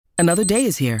Another day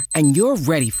is here, and you're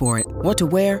ready for it. What to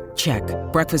wear? Check.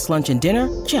 Breakfast, lunch, and dinner?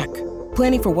 Check.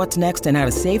 Planning for what's next and how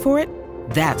to save for it?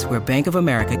 That's where Bank of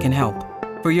America can help.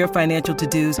 For your financial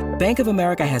to-dos, Bank of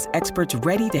America has experts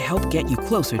ready to help get you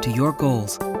closer to your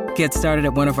goals. Get started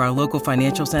at one of our local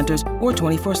financial centers or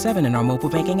 24/7 in our mobile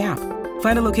banking app.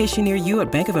 Find a location near you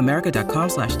at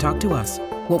bankofamerica.com/talktous.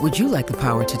 What would you like the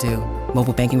power to do?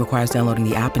 Mobile banking requires downloading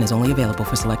the app and is only available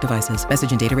for select devices.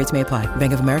 Message and data rates may apply.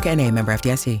 Bank of America N.A., member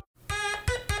FDIC.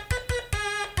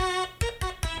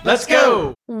 Let's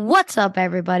go! What's up,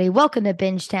 everybody? Welcome to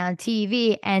Bingetown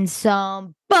TV. And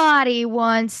somebody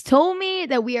once told me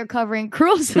that we are covering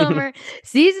Cruel Summer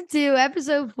Season 2,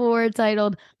 Episode 4,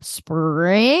 titled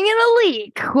Spring in a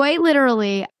Leak. Quite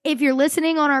literally. If you're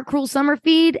listening on our Cruel Summer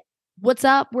feed, what's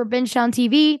up? We're Bingetown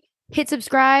TV. Hit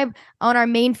subscribe on our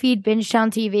main feed,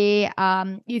 Bingetown TV.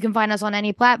 You can find us on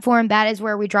any platform. That is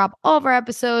where we drop all of our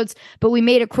episodes. But we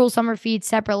made a Cruel Summer feed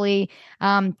separately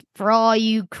for all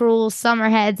you cruel summer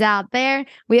heads out there.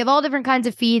 We have all different kinds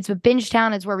of feeds, but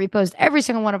Bingetown is where we post every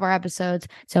single one of our episodes.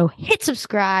 So hit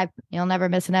subscribe. You'll never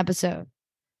miss an episode.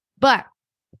 But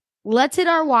let's hit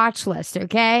our watch list,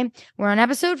 okay? We're on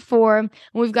episode 4, and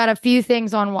we've got a few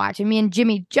things on watch. And me and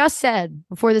Jimmy just said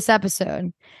before this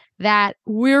episode that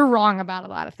we're wrong about a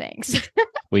lot of things.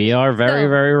 We are very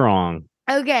wrong.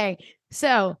 Okay,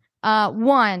 so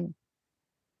 1,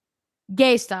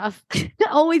 gay stuff.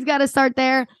 Always got to start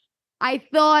there. I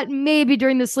thought maybe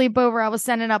during the sleepover I was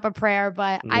sending up a prayer,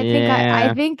 but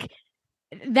I think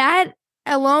that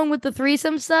along with the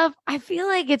threesome stuff, I feel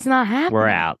like it's not happening. We're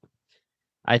out.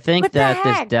 I think What the that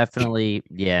this heck? definitely,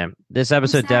 this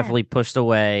episode sad. definitely pushed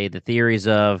away the theories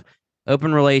of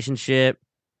open relationship,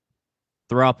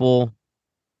 throuple,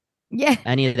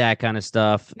 any of that kind of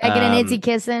stuff. Megan and Izzy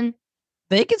kissing.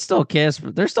 They can still kiss,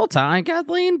 but they're still tying,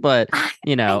 Kathleen. But I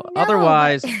know,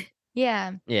 otherwise, but-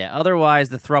 yeah. Otherwise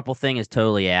the throuple thing is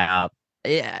totally out.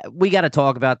 Yeah, we got to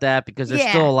talk about that because there's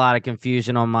still a lot of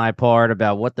confusion on my part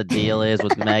about what the deal is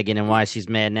with Megan and why she's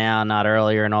mad now, not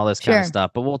earlier, and all this kind of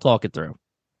stuff. But we'll talk it through.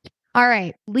 All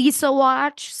right, Lisa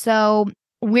watch. So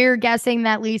we're guessing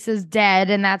that Lisa's dead,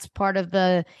 and that's part of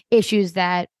the issues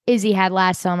that Izzy had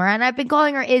last summer. And I've been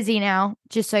calling her Izzy now,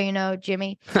 just so you know,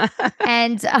 Jimmy.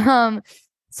 And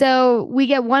so we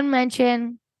get one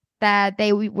mention that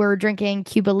they were drinking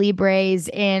Cuba Libres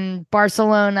in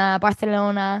Barcelona.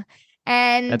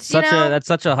 And that's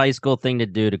such a high school thing to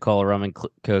do, to call a rum and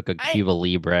coke a Cuba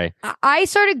Libre. I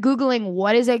started Googling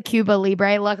what is a Cuba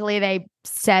Libre. Luckily, they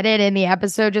said it in the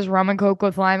episode, just rum and coke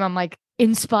with lime. I'm like,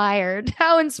 inspired.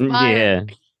 How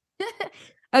inspired. Yeah.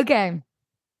 Okay.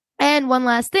 And one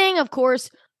last thing, of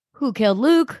course, who killed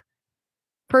Luke?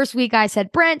 First week I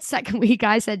said Brent. Second week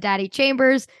I said Daddy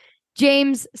Chambers.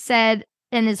 James said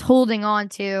and is holding on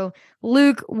to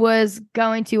Luke was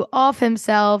going to off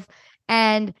himself,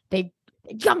 and they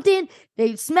jumped in,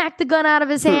 they smacked the gun out of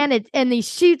his hand, and he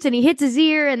shoots and he hits his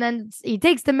ear, and then he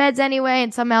takes the meds anyway,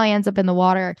 and somehow he ends up in the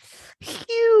water.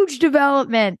 Huge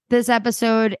development this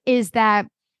episode is that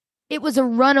it was a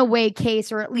runaway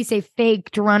case, or at least a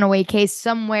faked runaway case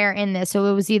somewhere in this. So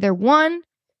it was either 1,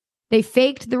 they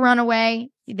faked the runaway,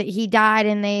 that he died,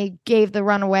 and they gave the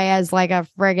runaway as like a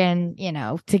friggin',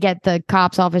 to get the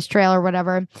cops off his trail or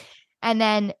whatever. And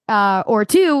then, or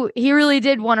 2, he really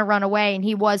did want to run away, and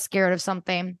he was scared of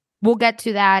something. We'll get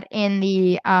to that in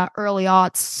the early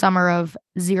aughts, summer of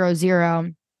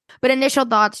 00. But initial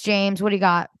thoughts, James, what do you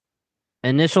got?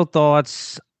 Initial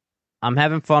thoughts, I'm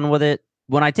having fun with it.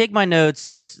 When I take my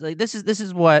notes, like this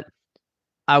is what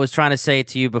I was trying to say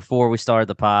to you before we started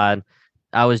the pod.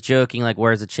 I was joking, like,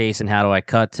 where's the chase and how do I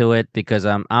cut to it? Because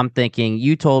I'm thinking,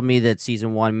 you told me that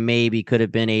season 1 maybe could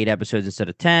have been 8 episodes instead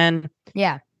of 10.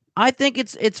 Yeah. I think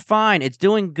it's fine. It's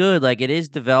doing good. Like, it is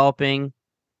developing.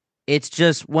 It's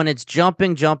just when it's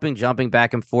jumping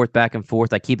back and forth.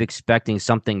 I keep expecting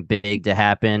something big to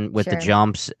happen with the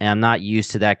jumps, and I'm not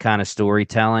used to that kind of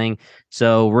storytelling.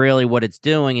 So really what it's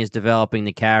doing is developing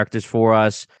the characters for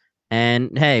us.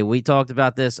 And hey, we talked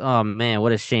about this. Oh man,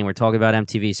 what a shame. We're talking about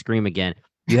MTV Scream again.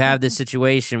 You have this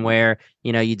situation where,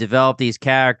 you develop these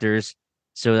characters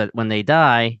so that when they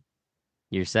die,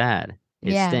 you're sad.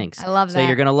 It stinks. I love that. So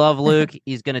you're going to love Luke.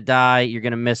 He's going to die. You're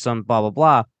going to miss him, blah, blah,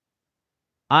 blah.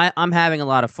 I'm having a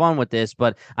lot of fun with this,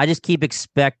 but I just keep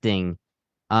expecting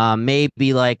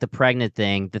maybe like the pregnant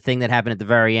thing, the thing that happened at the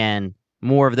very end,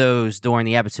 more of those during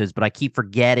the episodes, but I keep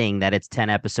forgetting that it's 10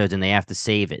 episodes and they have to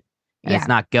save it. And it's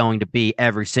not going to be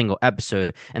every single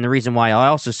episode. And the reason why I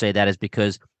also say that is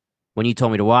because when you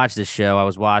told me to watch this show, I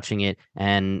was watching it,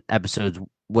 and episode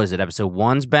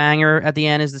 1's banger at the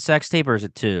end is the sex tape, or is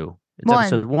it 2? It's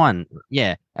episode 1.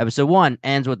 Yeah, episode 1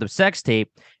 ends with the sex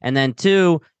tape, and then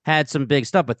 2 had some big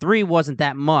stuff, but 3 wasn't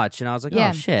that much, and I was like,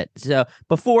 oh shit. So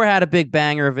before had a big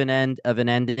banger of an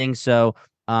ending. So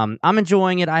I'm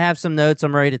enjoying it. I have some notes.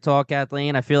 I'm ready to talk,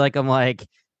 Kathleen. I feel like I'm like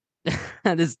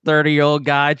this 30-year-old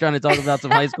guy trying to talk about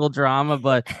some high school drama,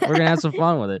 but we're gonna have some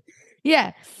fun with it.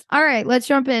 Yeah. All right, let's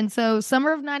jump in. So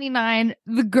summer of 99,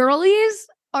 the girlies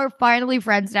are finally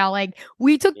friends now. Like,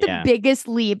 we took the biggest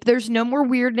leap. There's no more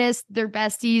weirdness. They're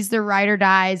besties. They're ride or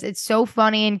dies. It's so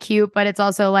funny and cute, but it's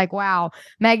also like, wow,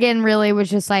 Megan really was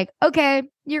just like, okay,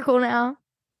 you're cool now.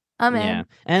 I'm in. Yeah.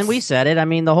 And we said it. I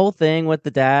mean, the whole thing with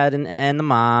the dad and the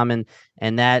mom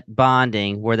and that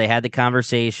bonding where they had the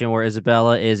conversation where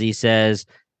Izzy says,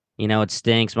 you know, it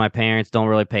stinks. My parents don't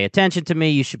really pay attention to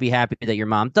me. You should be happy that your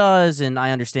mom does. And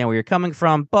I understand where you're coming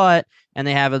from, and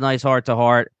they have a nice heart to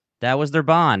heart. That was their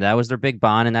bond. That was their big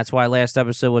bond. And that's why last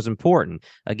episode was important.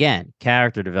 Again,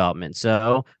 character development.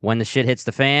 So when the shit hits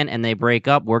the fan and they break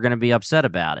up, we're going to be upset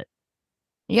about it.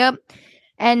 Yep.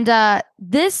 And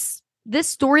this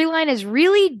storyline is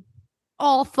really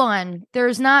all fun.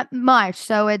 There's not much.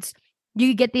 So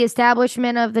you get the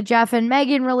establishment of the Jeff and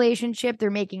Megan relationship.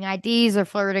 They're making IDs. They're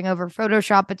flirting over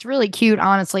Photoshop. It's really cute,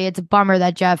 honestly. It's a bummer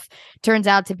that Jeff turns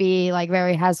out to be like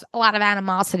has a lot of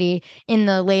animosity in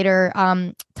the later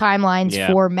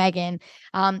timelines for Megan.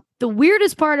 The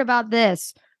weirdest part about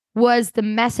this was the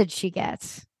message she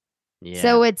gets. Yeah.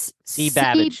 So it's C.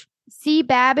 Babbage. C.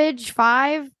 Babbage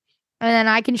 5. And then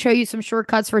I can show you some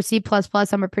shortcuts for C++.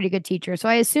 I'm a pretty good teacher. So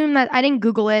I assume that I didn't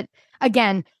Google it.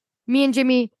 Again, me and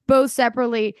Jimmy both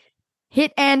separately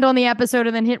hit end on the episode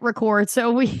and then hit record.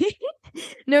 So we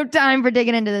no time for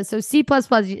digging into this. So C++,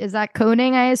 is that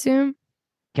coding, I assume?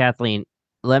 Kathleen,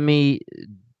 let me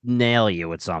nail you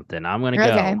with something. I'm going to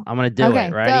go. I'm going to do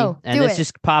it, right? Go. And do this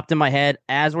just popped in my head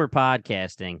as we're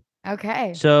podcasting.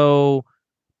 Okay. So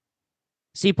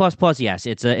C++, yes,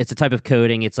 it's a type of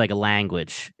coding. It's like a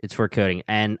language. It's for coding.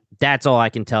 And that's all I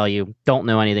can tell you. Don't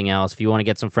know anything else. If you want to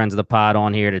get some friends of the pod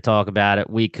on here to talk about it,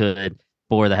 we could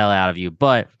bore the hell out of you.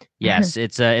 But yes,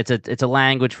 it's a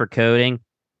language for coding.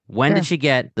 When did she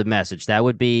get the message? That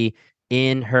would be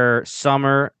in her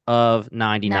summer of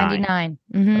 99. 99.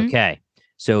 Mm-hmm. Okay.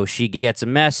 So she gets a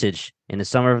message in the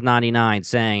summer of 99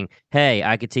 saying, hey,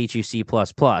 I could teach you C++.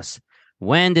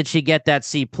 When did she get that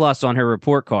C+ on her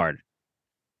report card?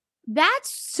 That's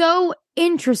so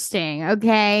interesting.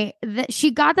 Okay.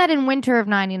 She got that in winter of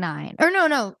 99. Or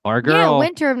no. Our girl. Yeah,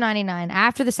 winter of 99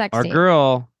 after the sex Our tape.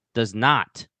 girl does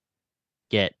not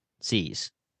get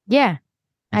C's. Yeah.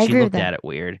 I agree with that. She looked at it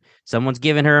weird. Someone's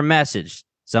giving her a message.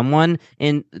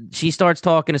 She starts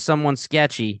talking to someone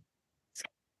sketchy.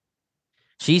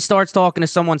 She starts talking to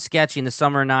someone sketchy in the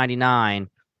summer of 99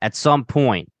 at some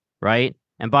point, right?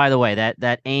 And by the way,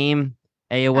 that AIM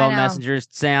AOL Messenger's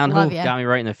sound got me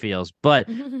right in the feels. But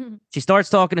she starts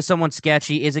talking to someone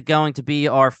sketchy. Is it going to be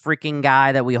our freaking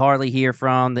guy that we hardly hear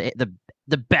from,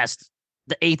 the best,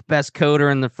 the 8th best coder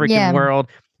in the freaking world?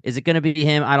 Is it going to be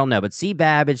him? I don't know. But C.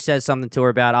 Babbage says something to her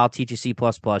about, I'll teach you C++.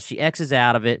 She X's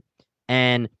out of it.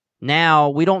 And now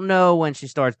we don't know when she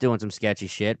starts doing some sketchy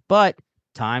shit. But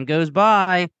time goes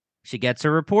by. She gets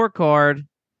her report card.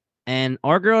 And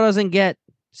our girl doesn't get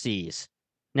C's.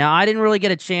 Now, I didn't really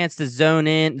get a chance to zoom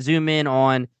in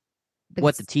on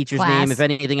what the teacher's name, if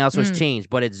anything else was changed,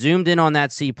 but it zoomed in on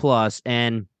that C+,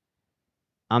 and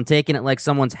I'm taking it like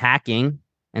someone's hacking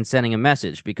and sending a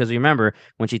message, because remember,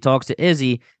 when she talks to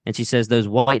Izzy and she says those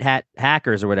white hat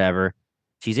hackers or whatever,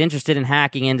 she's interested in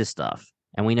hacking into stuff,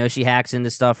 and we know she hacks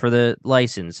into stuff for the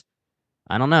license.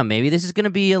 I don't know. Maybe this is going to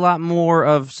be a lot more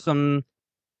of some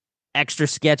extra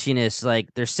sketchiness.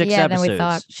 Like, there's 6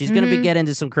 episodes. She's going to be getting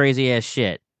into some crazy ass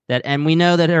shit. And we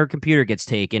know that her computer gets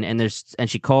taken, and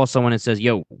she calls someone and says,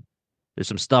 "Yo, there's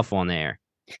some stuff on there."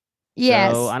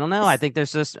 Yes. So I don't know. I think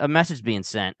there's just a message being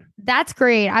sent. That's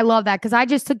great. I love that, because I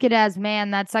just took it as,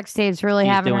 man, that sex tape's really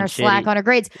having her slack on her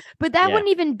grades. But that wouldn't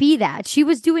even be that. She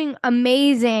was doing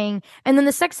amazing, and then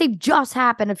the sex tape just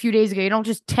happened a few days ago. You don't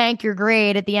just tank your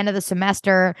grade at the end of the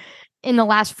semester in the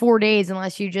last 4 days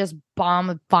unless you just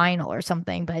bomb a final or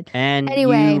something. But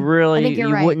anyway,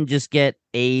 you wouldn't just get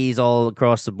A's all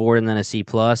across the board and then a C+.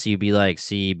 You'd be like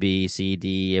C, B, C,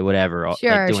 D, whatever. Like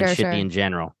doing shitty in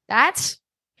general. That's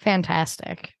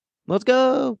fantastic. Let's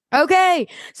go. Okay.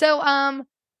 So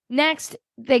next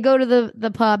they go to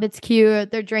the pub. It's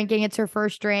cute. They're drinking. It's her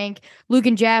first drink. Luke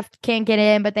and Jeff can't get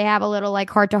in, but they have a little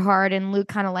like heart to heart, and Luke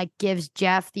kind of like gives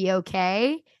Jeff the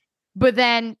okay. But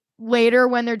then later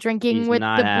when they're drinking with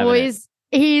the boys,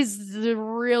 he's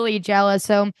really jealous.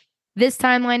 So This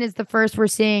timeline is the first we're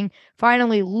seeing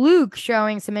finally Luke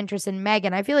showing some interest in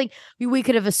Megan. I feel like we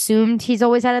could have assumed he's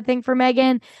always had a thing for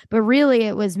Megan, but really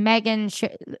it was Megan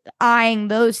eyeing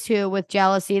those two with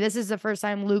jealousy. This is the first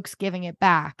time Luke's giving it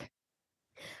back.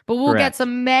 But we'll get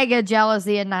some mega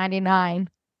jealousy in 99.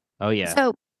 Oh,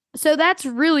 yeah. So that's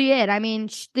really it. I mean,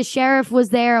 the sheriff was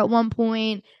there at one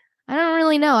point. I don't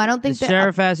really know. I don't think the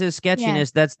sheriff has his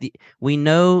sketchiness. Yeah. We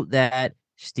know that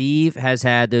Steve has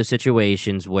had those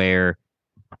situations where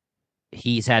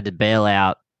he's had to bail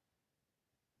out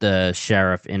the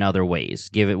sheriff in other ways,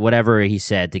 give it whatever he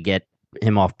said to get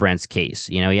him off Brent's case.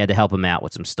 You know, he had to help him out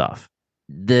with some stuff.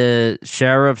 The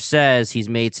sheriff says he's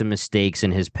made some mistakes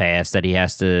in his past that he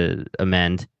has to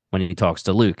amend when he talks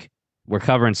to Luke. We're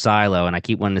covering Silo, and I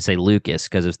keep wanting to say Lucas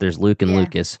because if there's Luke and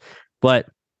Lucas. But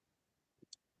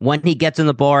when he gets in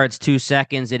the bar, it's 2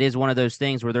 seconds. It is one of those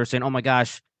things where they're saying, oh, my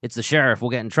gosh, it's the sheriff.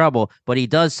 We'll get in trouble. But he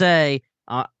does say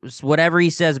whatever he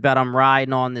says about I'm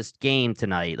riding on this game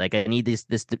tonight. Like, I need this.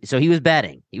 So he was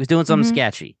betting. He was doing something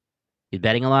sketchy. He's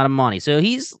betting a lot of money. So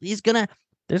there's going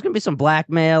to be some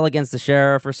blackmail against the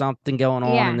sheriff or something going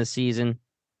on in this season.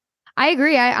 I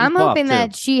agree. I'm hoping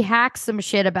that she hacks some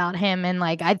shit about him. And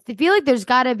like, I feel like there's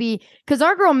got to be, because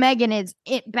our girl Megan is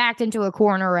backed into a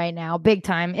corner right now, big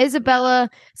time. Isabella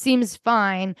seems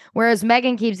fine, whereas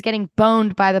Megan keeps getting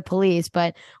boned by the police,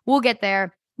 but we'll get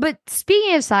there. But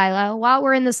speaking of Silo, while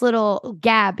we're in this little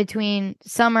gap between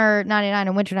summer 99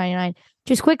 and winter 99,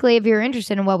 just quickly, if you're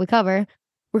interested in what we cover,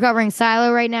 we're covering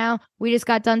Silo right now. We just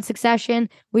got done Succession.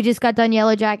 We just got done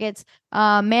Yellow Jackets.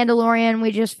 Mandalorian,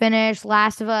 we just finished.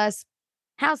 Last of Us,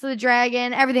 House of the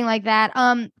Dragon, everything like that.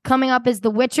 Coming up is The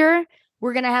Witcher.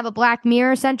 We're going to have a Black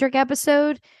Mirror-centric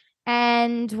episode.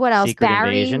 And what else? Secret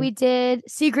Barry, Invasion. we did.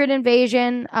 Secret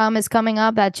Invasion is coming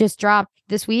up. That just dropped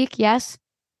this week, yes?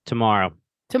 Tomorrow.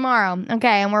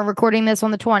 Okay, and we're recording this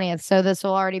on the 20th, so this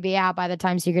will already be out by the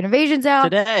time Secret Invasion's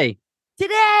out. Today.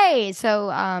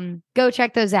 So go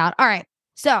check those out. All right.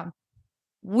 So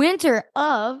winter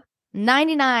of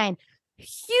 99.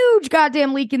 Huge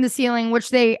goddamn leak in the ceiling, which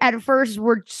they at first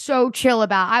were so chill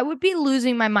about. I would be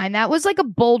losing my mind. That was like a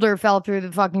boulder fell through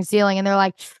the fucking ceiling, and they're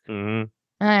like,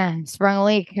 sprung a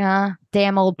leak, huh?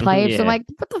 Damn old pipes. I'm like,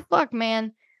 what the fuck,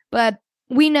 man? But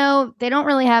we know they don't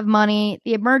really have money.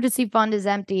 The emergency fund is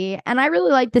empty. And I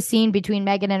really like the scene between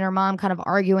Megan and her mom kind of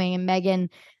arguing, and Megan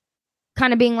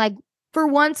kind of being like, for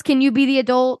once, can you be the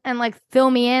adult and like fill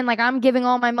me in? Like, I'm giving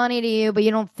all my money to you, but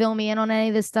you don't fill me in on any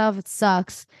of this stuff. It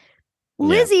sucks. Yeah.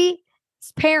 Lizzie's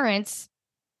parents,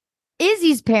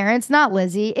 not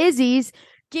Lizzie, Izzy's,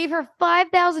 gave her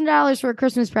 $5,000 for a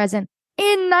Christmas present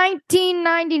in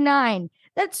 1999.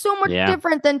 That's so much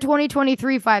different than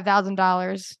 2023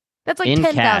 $5,000. That's like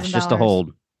 $10,000 cash, just to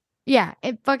hold. Yeah,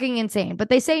 fucking insane. But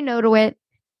they say no to it,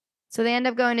 so they end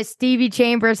up going to Stevie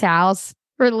Chambers' house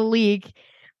for the leak.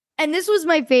 And this was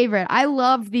my favorite. I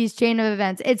love these chain of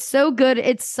events. It's so good.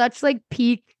 It's such like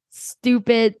peak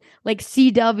stupid like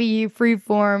CW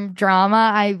freeform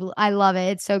drama. I love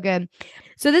it. It's so good.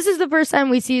 So this is the first time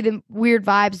we see the weird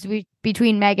vibes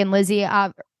between Meg and Lizzie.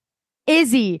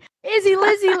 Izzy,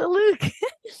 Lizzie, Luke.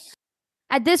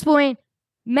 At this point,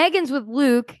 Megan's with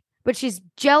Luke, but she's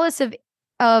jealous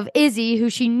of Izzy,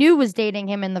 who she knew was dating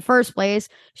him in the first place.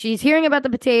 She's hearing about the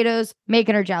potatoes,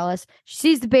 making her jealous. She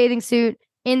sees the bathing suit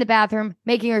in the bathroom,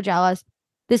 making her jealous.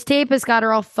 This tape has got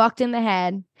her all fucked in the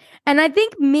head. And I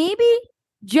think maybe,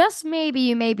 just maybe,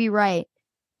 you may be right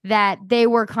that they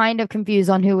were kind of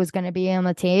confused on who was going to be on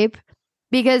the tape.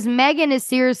 Because Megan is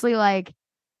seriously like,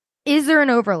 is there an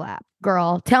overlap,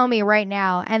 girl? Tell me right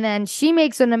now. And then she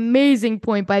makes an amazing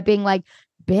point by being like,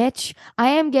 bitch, I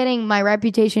am getting my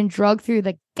reputation dragged through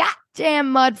the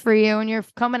goddamn mud for you. And you're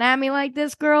coming at me like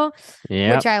this, girl?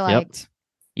 Yeah, which I liked.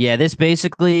 Yeah, this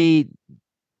basically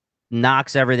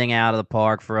knocks everything out of the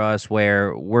park for us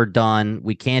where we're done.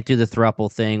 We can't do the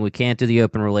throuple thing. We can't do the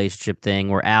open relationship thing.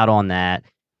 We're out on that.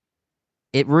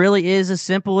 It really is as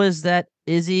simple as that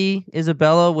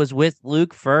Isabella was with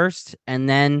Luke first, and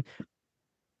then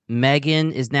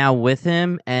Megan is now with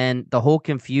him, and the whole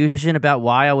confusion about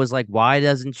why I was like, why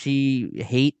doesn't she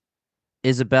hate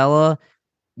Isabella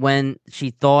when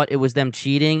she thought it was them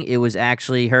cheating? It was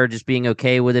actually her just being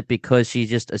okay with it because she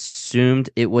just assumed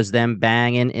it was them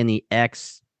banging in the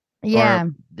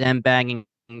or them banging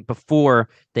before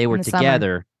they were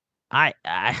together. I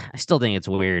still think it's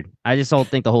weird. I just don't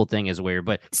think the whole thing is weird,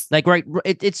 but like,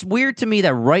 it's weird to me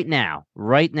that right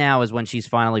now is when she's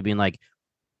finally being like,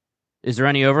 is there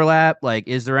any overlap? Like,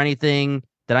 is there anything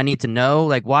that I need to know?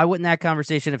 Like, why wouldn't that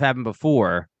conversation have happened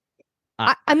before?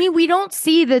 I mean, we don't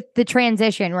see the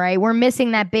transition, right? We're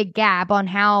missing that big gap on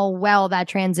how well that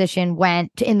transition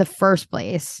went in the first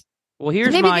place. Well,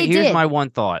 here's my one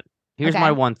thought. Here's Okay.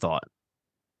 my one thought.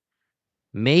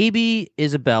 Maybe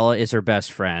Isabella is her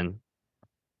best friend,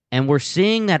 and we're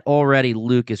seeing that already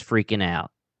Luke is freaking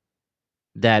out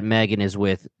that Megan is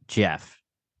with Jeff.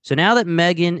 So now that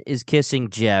Megan is kissing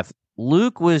Jeff,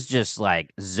 Luke was just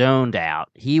like zoned out.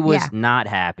 He was not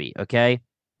happy, okay?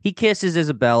 He kisses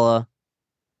Isabella.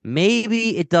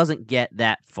 Maybe it doesn't get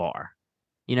that far.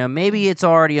 Maybe it's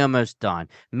already almost done.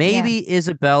 Maybe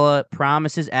Isabella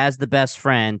promises as the best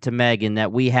friend to Megan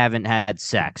that we haven't had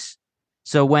sex.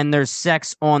 So when there's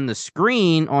sex on the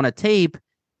screen, on a tape,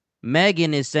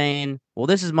 Megan is saying, well,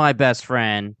 this is my best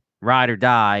friend, ride or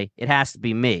die. It has to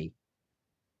be me.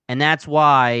 And that's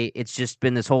why it's just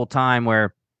been this whole time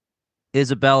where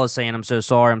Isabella's saying, I'm so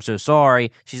sorry, I'm so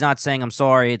sorry. She's not saying, I'm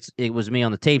sorry, it was me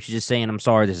on the tape. She's just saying, I'm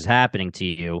sorry this is happening to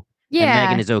you. Yeah. And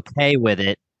Megan is okay with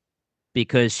it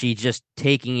because she's just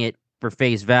taking it for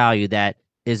face value that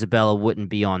Isabella wouldn't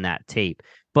be on that tape.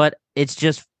 But it's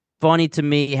just funny to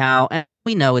me how, and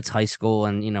we know it's high school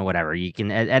and, whatever. You can,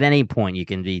 at any point, you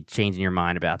can be changing your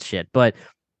mind about shit. But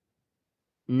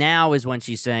now is when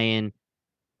she's saying,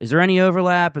 is there any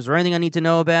overlap? Is there anything I need to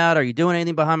know about? Are you doing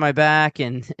anything behind my back?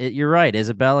 And you're right.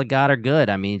 Isabella got her good.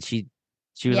 I mean, she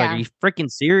was like, are you freaking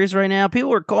serious right now?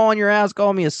 People were calling your house,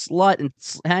 calling me a slut and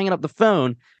hanging up the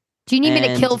phone. Do you need me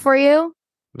to kill for you?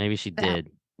 Maybe she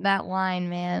did. That line,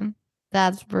 man.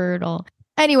 That's brutal.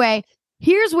 Anyway,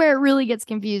 here's where it really gets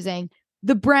confusing.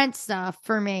 The Brent stuff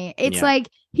for me. It's like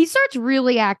he starts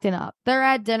really acting up. They're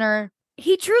at dinner.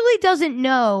 He truly doesn't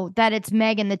know that it's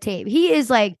Megan the tape. He is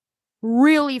like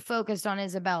really focused on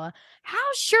Isabella. How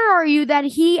sure are you that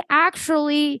he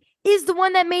actually is the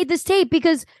one that made this tape?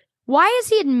 Because why is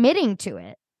he admitting to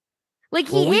it? Like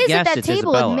he is at that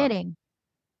table admitting.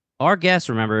 Our guess,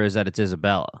 remember, is that it's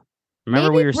Isabella.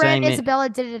 Remember Maybe we were Brent saying and Isabella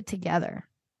did it together.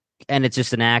 And it's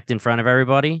just an act in front of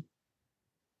everybody?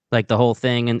 Like the whole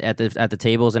thing at the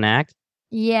table is an act?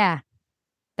 Yeah.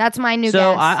 That's my new guess.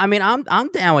 So I mean I'm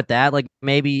down with that. Like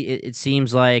maybe it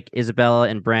seems like Isabella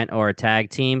and Brent are a tag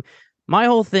team. My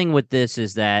whole thing with this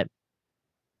is that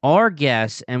our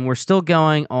guess, and we're still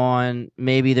going on,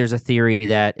 maybe there's a theory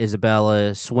that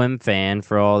Isabella swim fan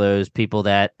for all those people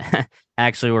that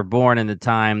actually were born in the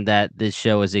time that this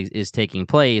show is taking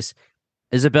place.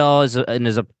 Isabella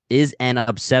is an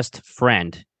obsessed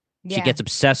friend. Yeah. She gets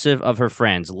obsessive of her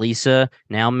friends. Lisa,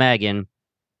 now Megan.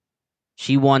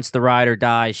 She wants the ride or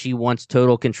die. She wants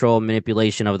total control and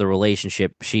manipulation of the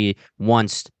relationship. She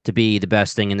wants to be the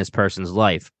best thing in this person's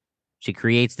life. She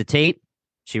creates the tape.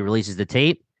 She releases the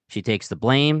tape. She takes the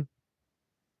blame.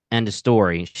 End of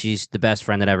story. She's the best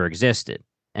friend that ever existed.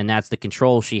 And that's the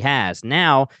control she has.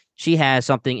 Now, she has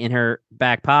something in her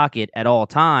back pocket at all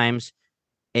times,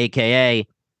 a.k.a.,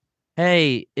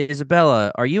 hey,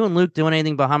 Isabella, are you and Luke doing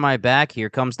anything behind my back? Here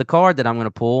comes the card that I'm going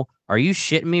to pull. Are you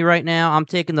shitting me right now? I'm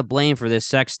taking the blame for this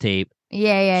sex tape.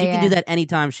 Yeah. She can do that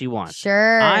anytime she wants.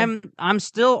 Sure. I'm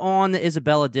still on the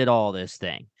Isabella did all this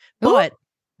thing. But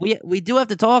we do have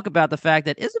to talk about the fact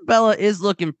that Isabella is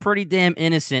looking pretty damn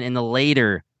innocent in the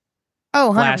later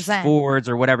 100%. flash forwards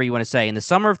or whatever you want to say. In the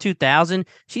summer of 2000,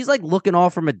 she's like looking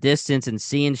off from a distance and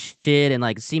seeing shit and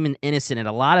like seeming innocent in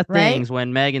a lot of things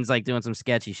when Megan's like doing some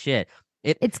sketchy shit.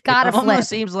 It's gotta flip. Almost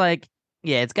seems like,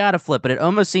 yeah, it's gotta flip, but it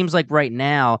almost seems like right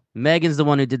now Megan's the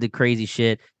one who did the crazy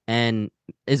shit and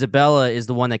Isabella is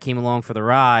the one that came along for the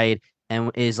ride and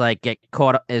is like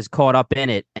caught up in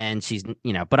it, and she's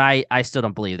but I still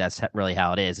don't believe that's really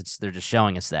how it is. They're just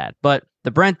showing us that. But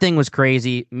the Brent thing was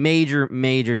crazy, major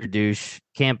douche.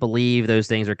 Can't believe those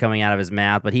things are coming out of his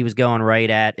mouth. But he was going right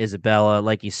at Isabella,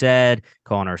 like you said,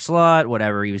 calling her slut,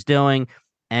 whatever he was doing,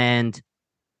 and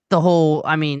the whole.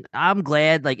 I mean, I'm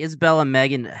glad like Isabella and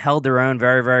Megan held their own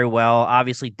very very well.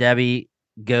 Obviously, Debbie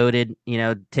goaded,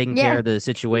 taking care of the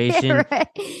situation. Yeah,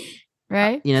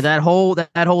 right. That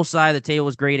whole side of the table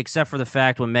was great, except for the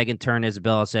fact when Megan turned to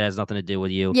Isabella and said it has nothing to do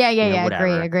with you. Yeah.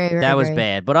 Whatever. Agree. That was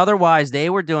bad. But otherwise, they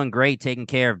were doing great taking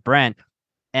care of Brent.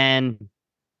 And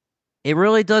it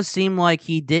really does seem like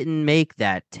he didn't make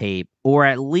that tape. Or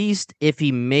at least if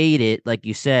he made it, like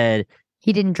you said,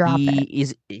 he didn't drop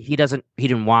it. He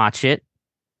didn't watch it.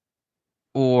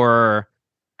 Or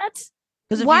that's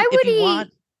why would he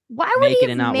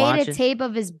have made a tape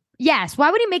of his why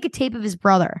would he make a tape of his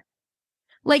brother?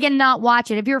 Like, and not watch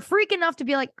it. If you're a freak enough to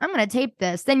be like, I'm going to tape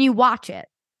this, then you watch it.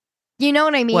 You know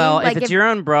what I mean? Well, like, if it's your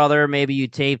own brother, maybe you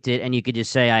taped it and you could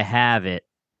just say, I have it.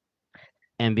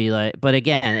 And be like, but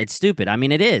again, it's stupid. I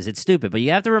mean, it is. It's stupid. But you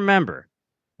have to remember,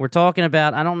 We're talking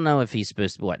about, I don't know if he's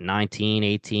supposed to be, 19,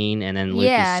 18, and then Luke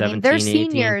is 17, they're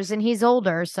 18. seniors and he's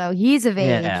older, so he's of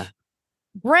age. Yeah.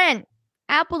 Brent,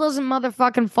 Apple doesn't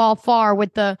motherfucking fall far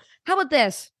with the. How about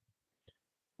this?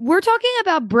 We're talking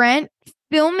about Brent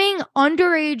filming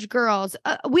underage girls.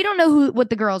 We don't know what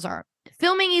the girls are.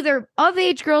 Filming either of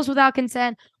age girls without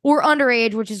consent or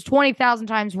underage, which is 20,000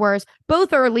 times worse.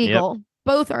 Both are illegal. Yep.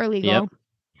 Both are illegal. Yep.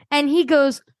 And he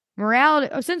goes, morality.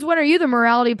 Since when are you the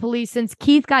morality police? Since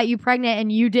Keith got you pregnant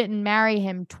and you didn't marry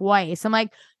him twice. I'm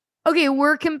like, okay,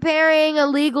 we're comparing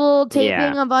illegal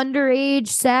taping of underage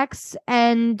sex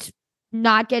and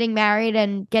not getting married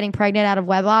and getting pregnant out of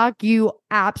wedlock. You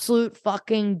absolute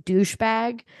fucking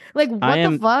douchebag. Like,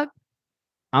 what the fuck?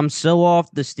 I'm so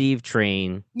off the Steve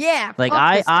train. Yeah. Like,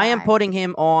 I am putting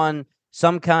him on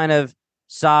some kind of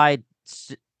side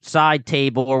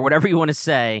table or whatever you want to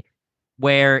say,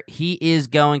 where he is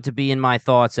going to be in my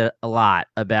thoughts a lot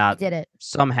about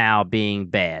somehow being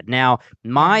bad. Now,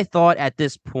 my thought at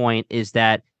this point is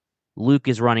that Luke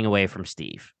is running away from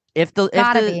Steve. If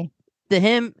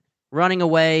him running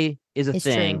away is a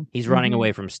thing, true. He's running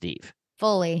away from Steve.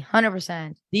 Fully,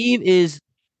 100%. Steve is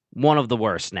one of the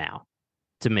worst now,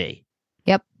 to me.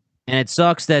 Yep. And it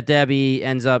sucks that Debbie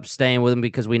ends up staying with him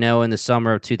because we know in the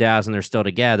summer of 2000 they're still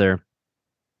together.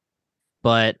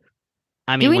 But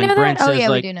I mean, when Brent says,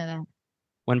 we do know that.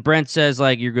 When Brent says,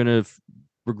 like, you're going to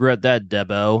regret that,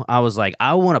 Debo, I was like,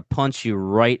 I want to punch you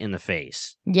right in the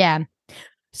face. Yeah.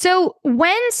 So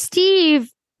when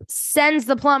Steve sends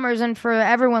the plumbers, and for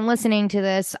everyone listening to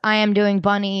this, I am doing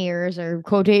bunny ears or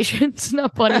quotations,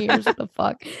 not bunny ears. What the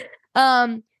fuck?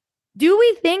 Do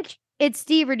we think it's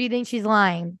Steve or do you think she's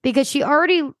lying? Because she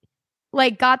already,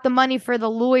 like, got the money for the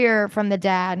lawyer from the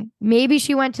dad. Maybe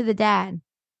she went to the dad.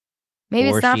 Maybe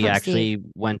or it's not she from actually Steve.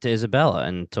 Went to Isabella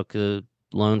and took a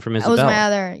loan from Isabella. That was my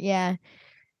other, yeah.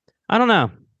 I don't know.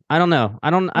 I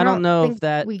don't know if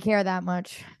that we care that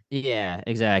much. Yeah,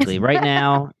 exactly. Right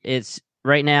now it's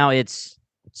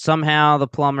somehow the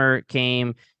plumber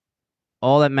came.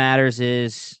 All that matters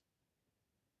is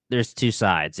there's two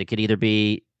sides. It could either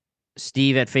be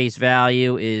Steve at face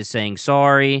value is saying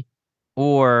sorry,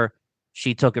 or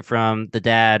she took it from the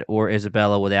dad or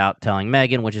Isabella without telling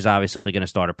Megan, which is obviously going to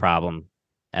start a problem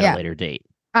at a later date.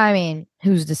 I mean,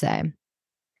 who's to say?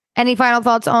 Any final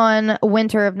thoughts on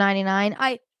Winter of 99?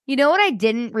 You know what I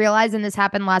didn't realize, and this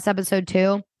happened last episode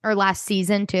too, or last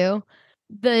season too?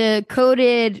 The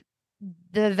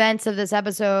events of this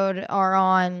episode are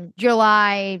on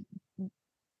July,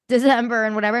 December,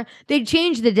 and whatever. They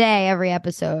change the day every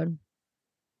episode.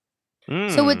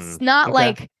 So it's not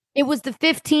like it was the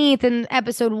 15th in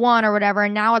episode 1 or whatever,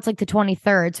 and now it's like the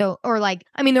 23rd. So, or like,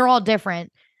 I mean, they're all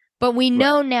different, but we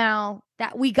know now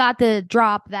that we got the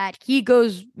drop that he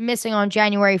goes missing on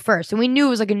January 1st, and we knew it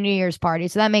was like a New Year's party,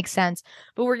 so that makes sense.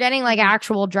 But we're getting like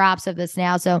actual drops of this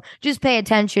now, so just pay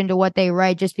attention to what they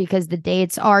write, just because the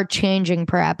dates are changing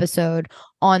per episode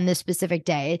on this specific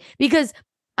day. Because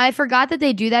I forgot that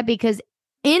they do that, because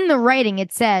in the writing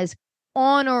it says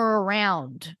on or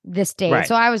around this date. Right.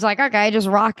 So I was like, okay, just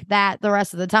rock that the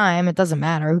rest of the time. It doesn't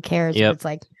matter. Who cares if it's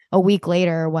like a week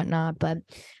later or whatnot. But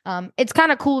it's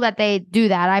kind of cool that they do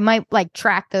that. I might like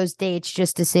track those dates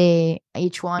just to see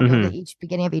each one, or each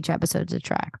beginning of each episode to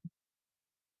track.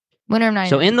 Winter of 99.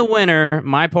 So in the winter,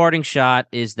 my parting shot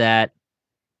is that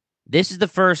this is the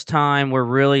first time we're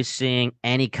really seeing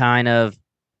any kind of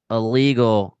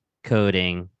illegal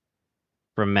coding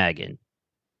from Megan.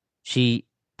 She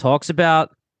talks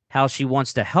about how she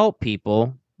wants to help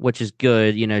people, which is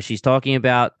good. You know, she's talking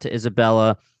about to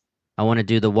Isabella, I want to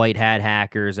do the white hat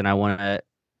hackers and I want to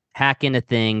hack into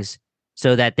things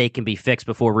so that they can be fixed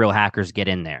before real hackers get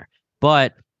in there.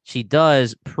 But she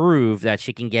does prove that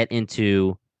she can get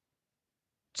into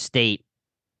state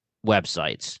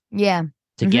websites. Yeah.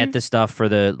 To get the stuff for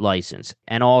the license,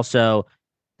 and also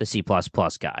the C++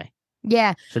 guy.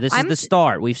 Yeah. So this is the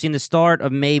start. We've seen the start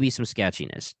of maybe some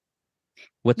sketchiness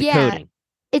with the coding.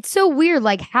 It's so weird.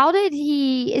 Like, how did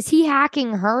is he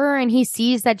hacking her, and he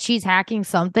sees that she's hacking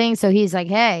something? So he's like,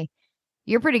 hey,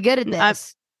 you're pretty good at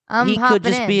this. He could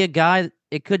just be a guy.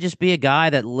 It could just be a guy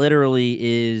that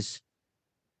literally is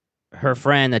her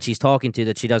friend that she's talking to,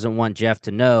 that she doesn't want Jeff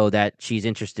to know that she's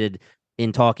interested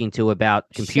in talking to about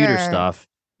computer stuff.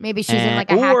 Maybe she's in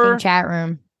like a hacking chat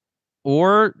room.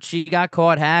 Or she got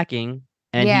caught hacking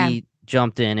and he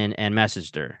jumped in and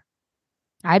messaged her.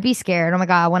 I'd be scared. Oh my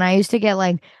God. When I used to get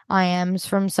like IMs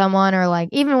from someone, or like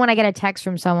even when I get a text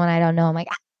from someone I don't know, I'm like,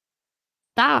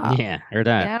 stop. Yeah, heard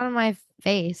that. Get out of my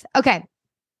face. Okay.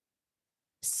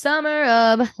 Summer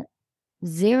of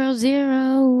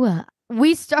 00.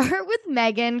 we start with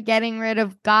Megan getting rid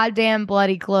of goddamn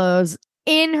bloody clothes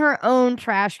in her own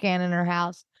trash can in her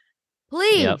house.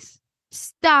 Please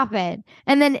stop it.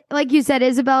 And then, like you said,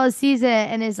 Isabella sees it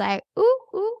and is like, ooh,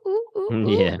 ooh, ooh, ooh,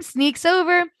 ooh, sneaks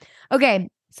over. Okay,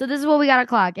 so this is what we got to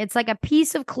clock. It's like a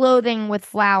piece of clothing with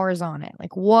flowers on it,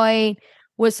 like white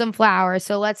with some flowers.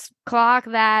 So let's clock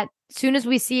that. As soon as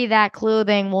we see that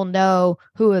clothing, we'll know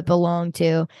who it belonged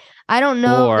to. I don't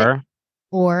know.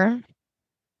 Or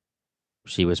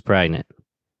she was pregnant.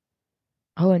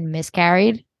 Oh, and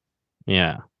miscarried?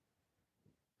 Yeah.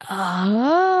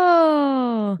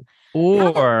 Oh.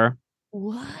 Or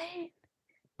what?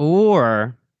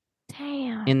 Or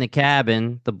damn. In the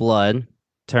cabin, the blood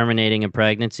terminating a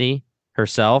pregnancy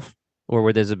herself or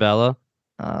with Isabella.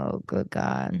 Oh, good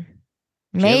God.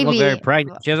 Maybe.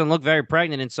 She doesn't look very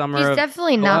pregnant in summer. She's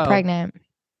definitely not pregnant.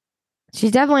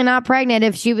 She's definitely not pregnant.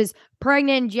 If she was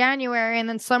pregnant in January and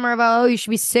then summer of, you should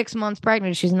be 6 months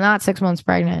pregnant. She's not 6 months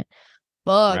pregnant.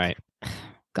 Fuck. Right.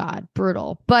 God,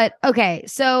 brutal. But okay,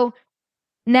 so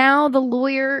now the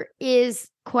lawyer is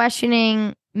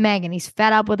questioning Megan. He's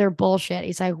fed up with her bullshit.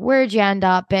 He's like, where'd you end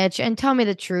up, bitch? And tell me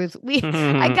the truth.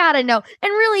 I gotta know. And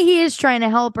really, he is trying to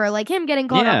help her. Like, him getting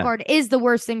caught off guard is the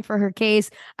worst thing for her case.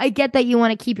 I get that you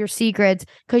want to keep your secrets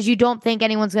because you don't think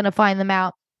anyone's gonna find them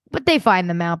out. But they find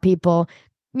them out, people.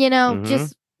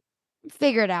 Just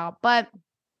figure it out. But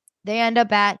they end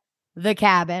up at the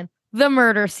cabin, the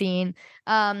murder scene.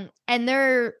 And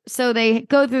they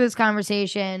go through this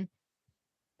conversation.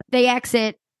 They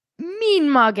exit, mean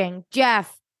mugging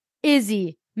Jeff,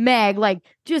 Izzy, Meg,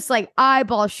 just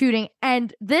eyeball shooting.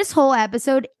 And this whole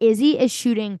episode, Izzy is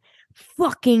shooting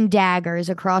fucking daggers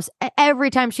across. Every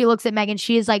time she looks at Megan,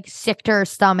 she is sick to her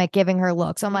stomach, giving her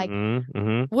looks. I'm like,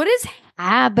 what is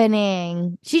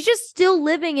happening? She's just still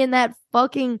living in that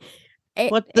fucking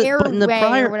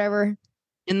airway or whatever.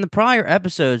 In the prior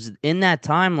episodes, in that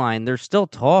timeline, they're still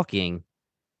talking.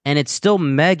 And it's still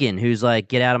Megan who's like,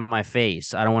 get out of my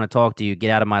face. I don't want to talk to you. Get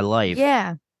out of my life.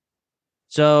 Yeah.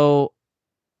 So,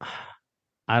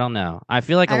 I don't know. I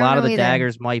feel like a lot of the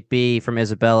daggers might be from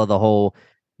Isabella, the whole,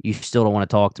 you still don't want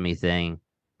to talk to me thing.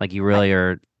 Like you really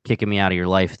are kicking me out of your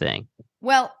life thing.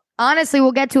 Well, honestly,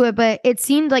 we'll get to it, but it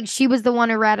seemed like she was the one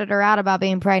who ratted her out about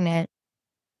being pregnant.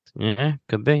 Yeah,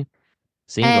 could be.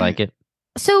 Seems like it.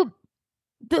 So,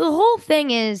 the whole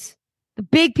thing is, the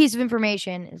big piece of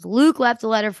information is Luke left a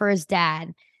letter for his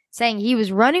dad saying he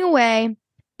was running away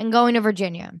and going to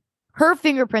Virginia. Her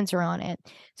fingerprints are on it.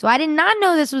 So I did not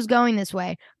know this was going this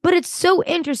way. But it's so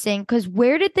interesting because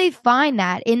where did they find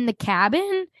that? In the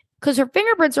cabin? Because her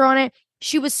fingerprints are on it.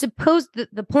 She was supposed,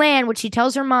 the plan, which she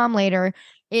tells her mom later,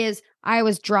 is I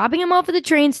was dropping him off at the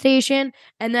train station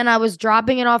and then I was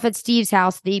dropping it off at Steve's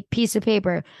house, the piece of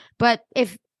paper. But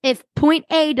if point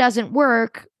A doesn't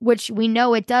work, which we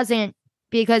know it doesn't,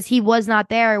 because he was not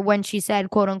there when she said,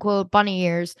 quote unquote, bunny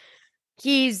ears.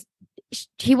 He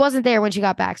wasn't there when she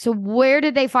got back. So where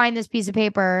did they find this piece of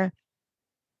paper?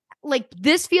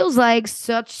 This feels like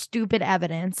such stupid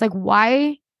evidence.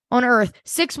 Why on earth,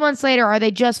 6 months later, are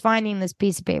they just finding this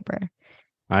piece of paper?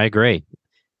 I agree.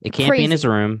 It can't be in his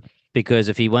room because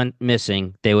if he went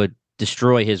missing, they would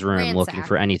destroy his room looking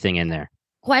for anything in there.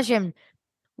 Question.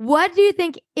 What do you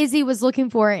think Izzy was looking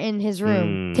for in his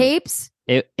room? Tapes?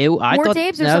 I thought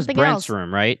tapes or that was something Brent's else?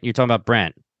 room, right? You're talking about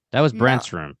Brent. That was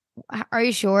Brent's room. Are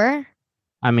you sure?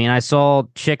 I mean, I saw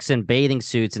chicks in bathing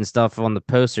suits and stuff on the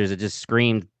posters. It just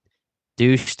screamed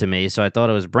douche to me, so I thought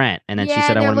it was Brent. And then she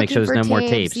said, I want to make sure there's no more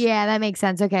tapes. Yeah, that makes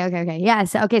sense. Okay.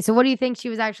 Yes. Okay, so what do you think she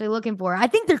was actually looking for? I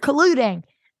think they're colluding.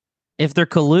 If they're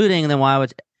colluding, then why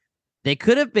would... They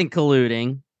could have been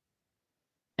colluding,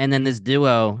 and then this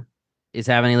duo is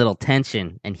having a little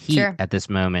tension and heat at this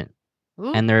moment.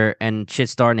 Ooh. And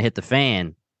shit's starting to hit the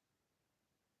fan.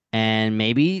 And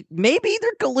maybe they're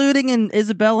colluding and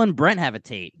Isabella and Brent have a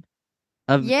tape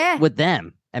with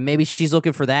them. And maybe she's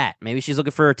looking for that. Maybe she's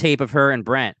looking for a tape of her and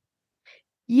Brent.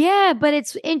 Yeah, but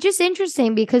it's just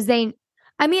interesting because I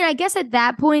guess at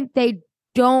that point they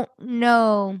don't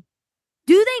know.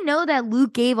 Do they know that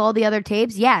Luke gave all the other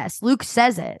tapes? Yes, Luke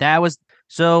says it.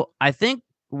 So I think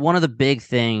one of the big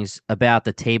things about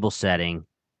the table setting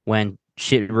when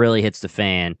shit really hits the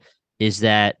fan is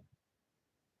that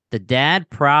the dad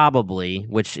probably,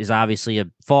 which is obviously a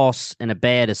false and a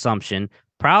bad assumption,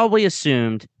 probably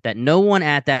assumed that no one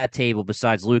at that table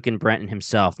besides Luke and Brent and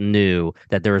himself knew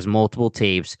that there was multiple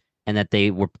tapes and that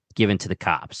they were given to the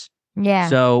cops. Yeah.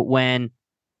 So when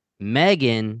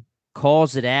Megan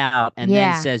calls it out and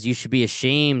then says you should be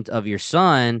ashamed of your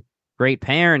son, great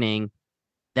parenting,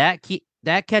 that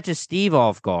catches Steve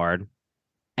off guard.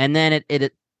 And then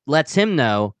it lets him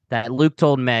know that Luke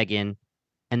told Megan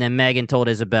and then Megan told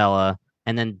Isabella,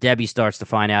 and then Debbie starts to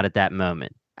find out at that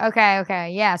moment.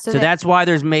 Okay, yeah. So that's why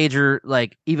there's major,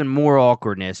 like, even more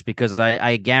awkwardness, because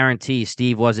I guarantee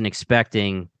Steve wasn't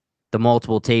expecting the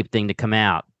multiple tape thing to come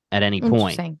out at any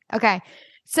point. Okay,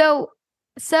 so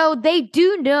they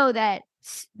do know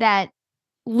that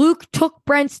Luke took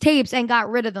Brent's tapes and got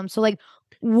rid of them. So, like,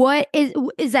 what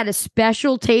is that a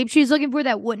special tape she's looking for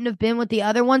that wouldn't have been with the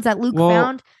other ones that Luke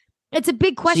found? It's a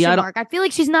big question mark. I feel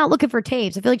like she's not looking for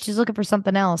tapes. I feel like she's looking for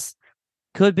something else.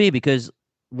 Could be, because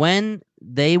when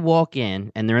they walk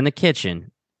in and they're in the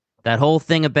kitchen, that whole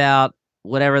thing about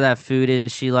whatever that food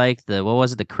is she liked, what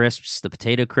was it, the crisps, the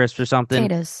potato crisps or something?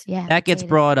 Potatoes, yeah. That gets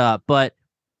brought up. But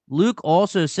Luke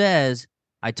also says,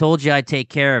 I told you I'd take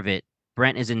care of it.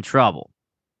 Brent is in trouble.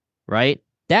 Right?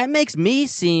 That makes me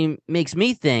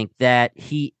think that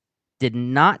he did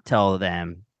not tell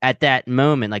them at that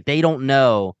moment. Like, they don't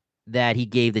know that he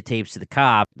gave the tapes to the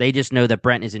cop. They just know that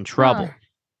Brent is in trouble.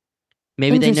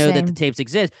 Maybe they know that the tapes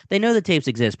exist. They know the tapes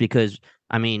exist because,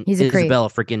 I mean, Isabella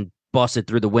freaking busted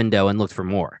through the window and looked for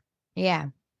more. Yeah.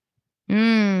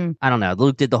 I don't know.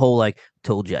 Luke did the whole, like,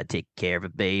 told you I'd take care of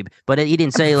it, babe. But he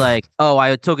didn't say, like, oh,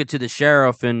 I took it to the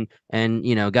sheriff and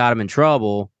you know, got him in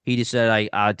trouble. He just said,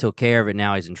 I took care of it.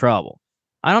 Now he's in trouble.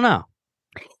 I don't know.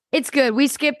 It's good. We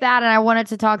skipped that, and I wanted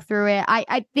to talk through it.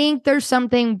 I think there's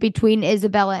something between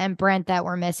Isabella and Brent that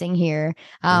we're missing here,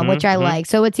 which I like.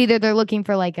 So it's either they're looking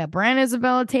for, like, a Brent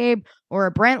Isabella tape or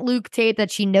a Brent Luke tape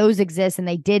that she knows exists, and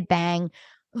they did bang.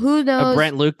 Who knows? A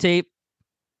Brent Luke tape?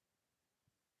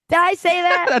 Did I say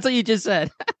that? That's what you just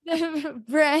said.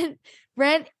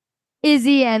 Brent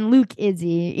Izzy and Luke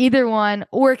Izzy, either one,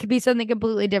 or it could be something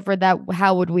completely different. That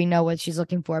how would we know what she's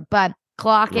looking for? But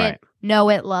clock it, know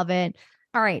it, love it.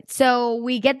 All right, so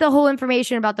we get the whole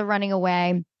information about the running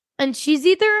away, and she's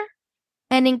either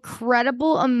an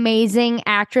incredible, amazing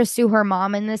actress to her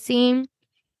mom in the scene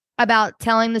about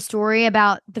telling the story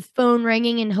about the phone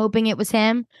ringing and hoping it was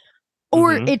him,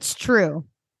 or it's true.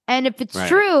 And if it's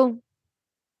true,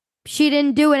 she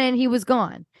didn't do it and he was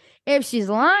gone. If she's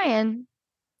lying,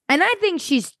 and I think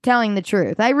she's telling the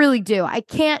truth, I really do. I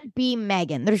can't be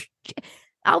Megan.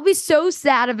 I'll be so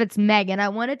sad if it's Megan. I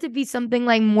want it to be something,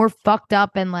 like, more fucked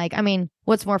up and, like, I mean,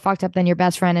 what's more fucked up than your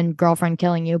best friend and girlfriend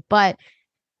killing you? But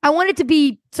I want it to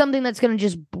be something that's going to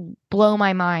just blow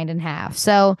my mind in half.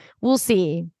 So we'll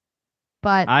see.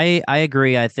 But I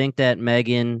agree. I think that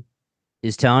Megan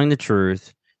is telling the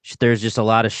truth. There's just a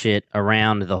lot of shit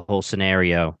around the whole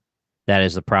scenario that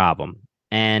is the problem.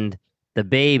 And the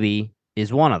baby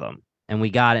is one of them. And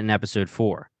we got it in episode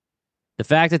 4. The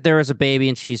fact that there is a baby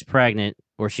and she's pregnant,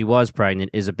 or she was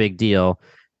pregnant, is a big deal.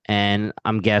 And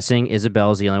I'm guessing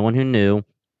Isabella's the only one who knew.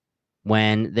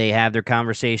 When they have their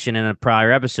conversation in a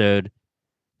prior episode,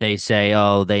 they say,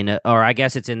 oh, they know, or I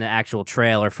guess it's in the actual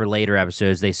trailer for later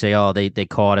episodes, they say, oh, they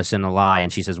caught us in a lie.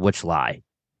 And she says, which lie?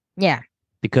 Yeah.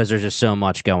 Because there's just so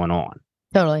much going on.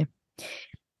 Totally.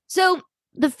 So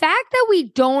the fact that we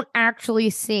don't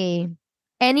actually see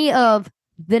any of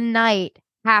the night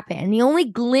happen, the only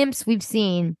glimpse we've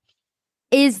seen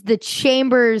is the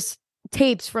Chambers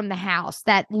tapes from the house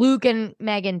that Luke and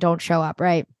Megan don't show up,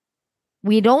 right?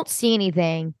 We don't see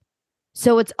anything,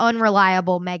 so it's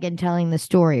unreliable Megan telling the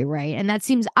story, right? And that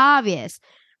seems obvious,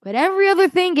 but every other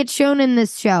thing gets shown in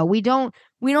this show. We don't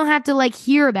have to, like,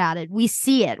 hear about it. We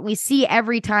see it. We see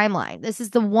every timeline. This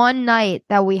is the one night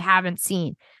that we haven't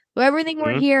seen. So everything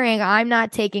we're hearing, I'm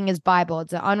not taking as Bible.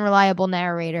 It's an unreliable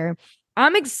narrator.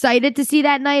 I'm excited to see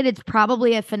that night. It's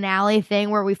probably a finale thing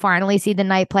where we finally see the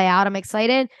night play out. I'm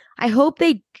excited. I hope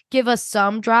they give us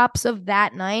some drops of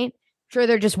that night. Sure,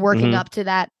 they're just working up to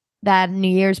that New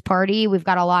Year's party. We've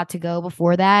got a lot to go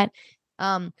before that.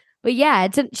 But yeah,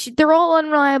 they're all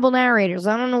unreliable narrators.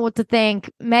 I don't know what to think.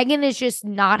 Megan is just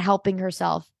not helping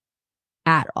herself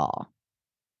at all.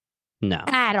 No.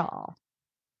 At all.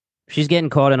 She's getting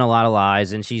caught in a lot of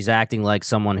lies, and she's acting like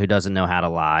someone who doesn't know how to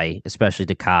lie, especially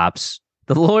to cops.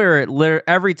 The lawyer,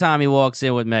 every time he walks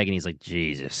in with Megan, he's like,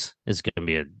 Jesus, it's going to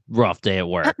be a rough day at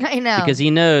work. I know. Because he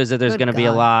knows that there's going to be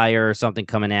a lie or something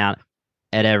coming out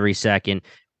at every second.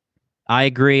 I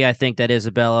agree. I think that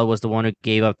Isabella was the one who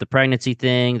gave up the pregnancy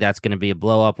thing. That's going to be a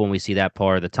blow up when we see that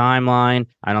part of the timeline.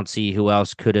 I don't see who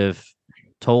else could have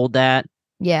told that.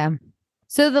 Yeah.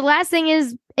 So the last thing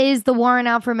is the warrant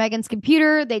out for Megan's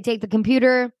computer. They take the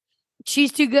computer.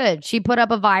 She's too good. She put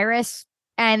up a virus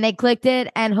and they clicked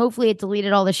it, and hopefully it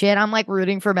deleted all the shit. I'm, like,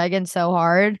 rooting for Megan so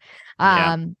hard.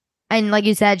 And like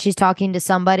you said, she's talking to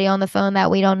somebody on the phone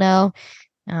that we don't know.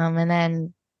 And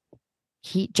then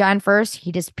John first,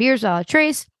 he disappears without a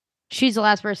trace. She's the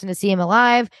last person to see him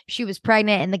alive. She was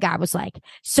pregnant, and the guy was like,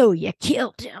 so you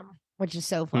killed him. which is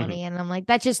so funny. And I'm like,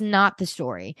 that's just not the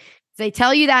story. They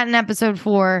tell you that in episode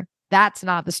 4. That's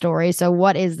not the story. So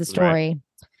what is the story? Right.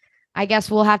 I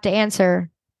guess we'll have to answer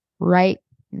right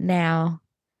now.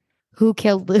 Who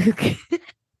killed Luke?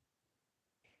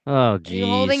 Oh, geez. Are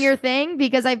you holding your thing?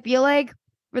 Because I feel like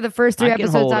for the first 3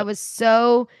 episodes, I was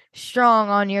so strong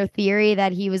on your theory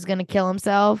that he was going to kill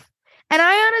himself. And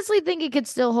I honestly think it could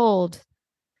still hold.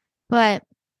 But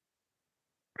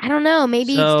I don't know.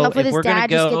 Maybe stuff with his dad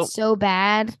just gets so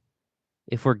bad.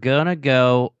 If we're going to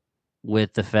go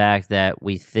with the fact that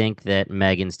we think that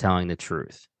Megan's telling the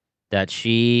truth, that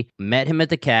she met him at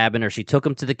the cabin, or she took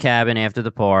him to the cabin after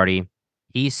the party.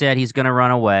 He said he's going to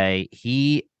run away.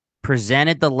 He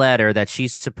presented the letter that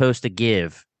she's supposed to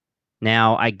give.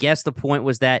 Now, I guess the point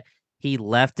was that he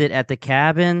left it at the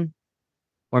cabin,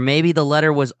 or maybe the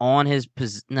letter was on his...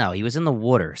 No, he was in the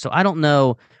water. So I don't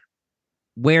know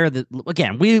where the...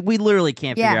 Again, we literally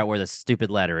can't figure out where the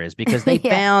stupid letter is, because they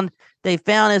found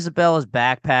Isabella's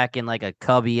backpack in like a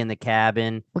cubby in the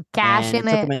cabin. With cash in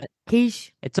it.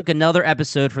 It took another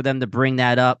episode for them to bring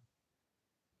that up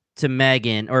to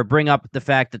Megan, or bring up the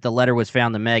fact that the letter was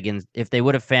found to Megan. If they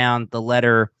would have found the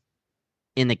letter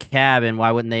in the cabin,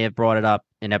 why wouldn't they have brought it up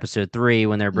in episode 3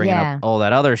 when they're bringing up all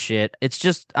that other shit? It's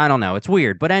just, I don't know. It's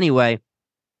weird. But anyway,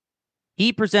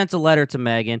 he presents a letter to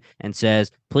Megan and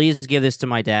says, please give this to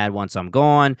my dad once I'm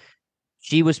gone.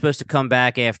 She was supposed to come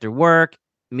back after work,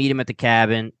 meet him at the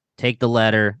cabin, take the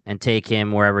letter, and take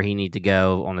him wherever he need to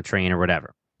go on the train or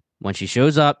whatever. When she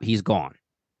shows up, he's gone.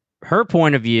 Her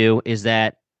point of view is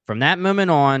that from that moment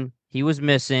on, he was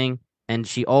missing, and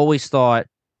she always thought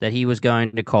that he was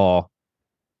going to call,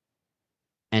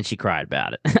 and she cried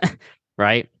about it,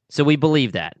 right? So we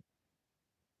believe that.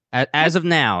 As of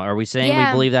now, are we saying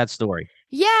we believe that story?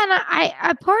 Yeah, and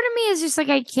I part of me is just like,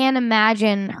 I can't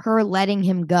imagine her letting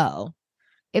him go.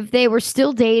 If they were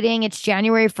still dating, it's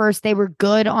January 1st, they were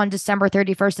good on December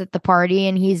 31st at the party,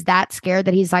 and he's that scared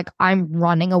that he's like, I'm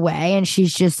running away, and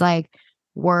she's just like,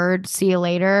 word, see you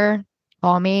later.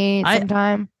 Call me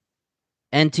sometime.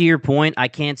 And to your point, I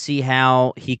can't see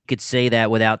how he could say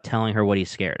that without telling her what he's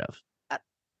scared of.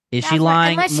 Is she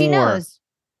lying unless more? She knows.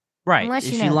 Right. Unless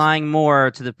Is she lying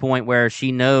more to the point where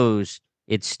she knows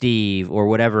it's Steve or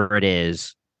whatever it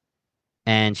is,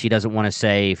 and she doesn't want to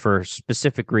say for a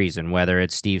specific reason, whether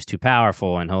it's Steve's too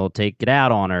powerful and he'll take it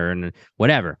out on her and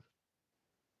whatever.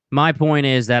 My point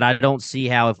is that I don't see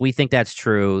how, if we think that's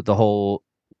true, the whole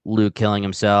Luke killing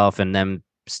himself and them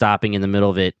stopping in the middle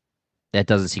of it, that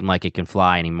doesn't seem like it can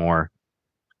fly anymore.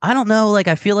 I don't know. Like,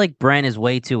 I feel like Brent is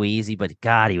way too easy, but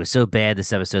God, he was so bad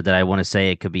this episode that I want to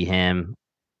say it could be him.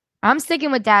 I'm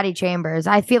sticking with Daddy Chambers.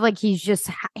 I feel like he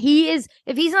is,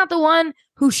 if he's not the one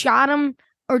who shot him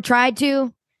or tried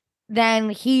to,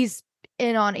 then he's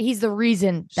the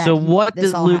reason. So what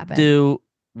does Luke do?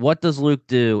 What does Luke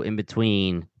do in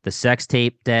between the sex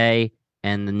tape day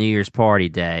and the New Year's party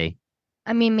day?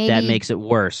 I mean, maybe that makes it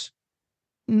worse.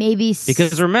 Maybe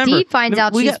because remember, Steve finds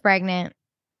out she's pregnant.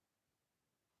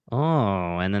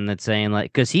 Oh, and then that's saying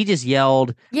like, because he just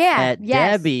yelled at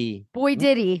Debbie. Boy,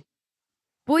 did he.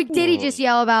 Boy, did he just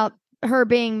yell about her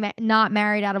being not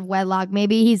married out of wedlock.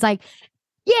 Maybe he's like,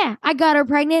 yeah, I got her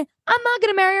pregnant. I'm not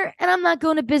going to marry her, and I'm not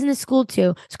going to business school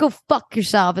too. So go fuck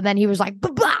yourself. And then he was like,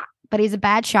 blah, blah. But he's a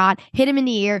bad shot. Hit him in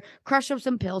the ear, crushed up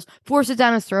some pills, forced it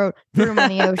down his throat, threw him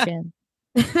in the ocean.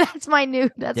 That's my new.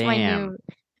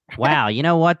 Wow, you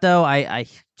know what though?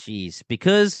 Jeez,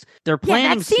 because they're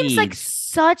planting that seems seeds. Like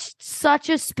such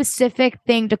a specific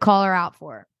thing to call her out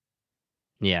for.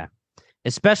 Yeah,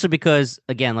 especially because,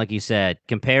 again, like you said,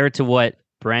 compared to what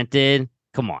Brent did,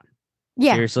 come on.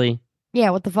 Yeah, seriously. Yeah,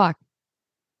 what the fuck?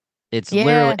 It's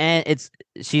literally, and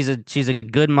she's a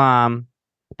good mom.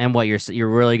 And what you're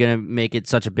really gonna make it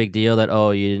such a big deal that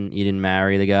you didn't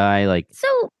marry the guy, like?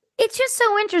 So it's just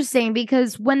so interesting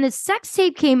because when the sex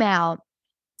tape came out,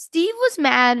 Steve was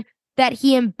mad that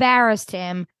he embarrassed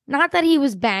him. Not that he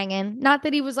was banging. Not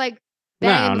that he was like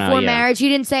banging before marriage. He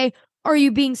didn't say, are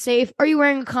you being safe? Are you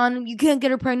wearing a condom? You can't get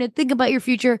her pregnant. Think about your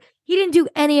future. He didn't do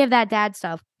any of that dad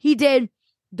stuff. He did,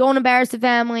 don't embarrass the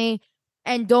family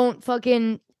and don't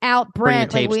fucking out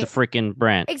Brent. Bring the tapes to freaking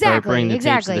Brent. Exactly. Bring the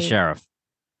tapes to the sheriff.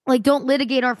 Like, don't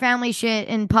litigate our family shit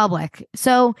in public.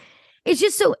 So it's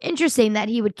just so interesting that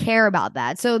he would care about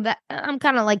that. So that I'm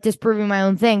kind of like disproving my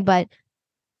own thing, but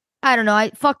I don't know.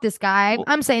 Fuck this guy.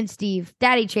 I'm saying Steve,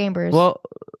 Daddy Chambers. Well,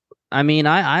 I mean,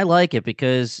 I like it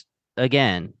because,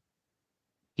 again,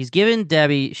 he's giving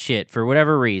Debbie shit for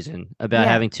whatever reason about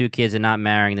having 2 kids and not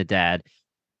marrying the dad.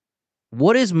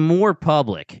 What is more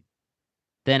public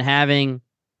than having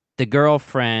the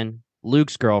girlfriend,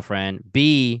 Luke's girlfriend,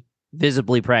 be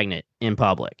visibly pregnant in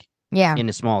public? Yeah. in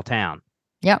a small town.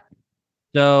 Yep.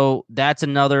 So that's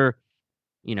another,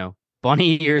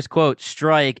 bunny ears quote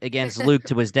strike against Luke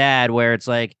to his dad, where it's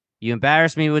like, you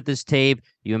embarrassed me with this tape.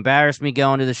 You embarrassed me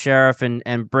going to the sheriff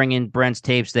and bringing Brent's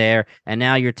tapes there. And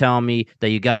now you're telling me that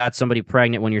you got somebody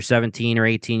pregnant when you're 17 or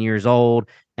 18 years old.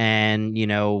 And,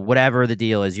 whatever the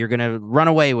deal is, you're going to run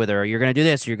away with her. Or you're going to do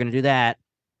this. Or you're going to do that.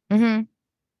 Mm-hmm.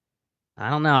 I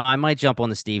don't know. I might jump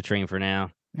on the Steve train for now.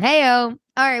 Hey-o. All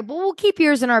right. Well, we'll keep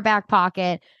yours in our back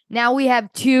pocket. Now we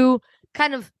have two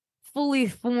kind of fully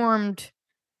formed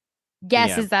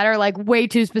guesses that are like way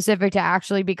too specific to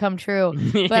actually become true.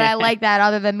 But I like that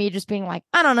other than me just being like,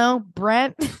 I don't know,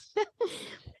 Brent.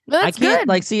 That's good.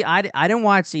 I didn't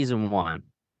watch season 1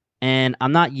 and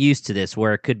I'm not used to this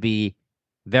where it could be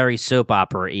very soap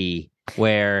opera-y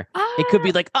where it could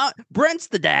be like, Brent's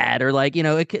the dad or like,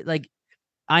 it could like,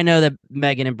 I know that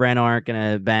Megan and Brent aren't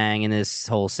going to bang in this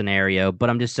whole scenario, but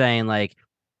I'm just saying like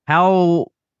how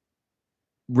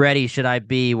ready should I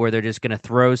be where they're just going to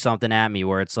throw something at me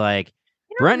where it's like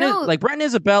Brent and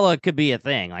Isabella could be a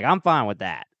thing. Like I'm fine with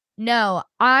that. No,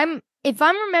 if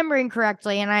I'm remembering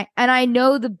correctly, and I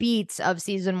know the beats of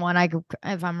season 1,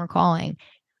 if I'm recalling,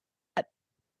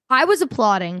 I was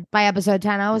applauding by episode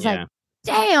 10. I was like,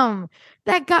 damn,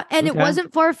 that got, and it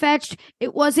wasn't far-fetched.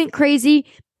 It wasn't crazy.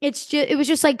 It was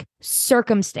just like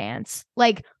circumstance.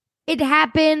 Like it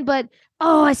happened, but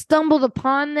I stumbled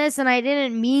upon this and I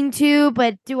didn't mean to,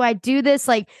 but do I do this?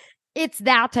 Like, it's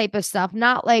that type of stuff.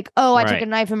 Not like, I took a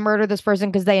knife and murdered this person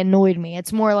because they annoyed me.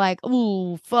 It's more like,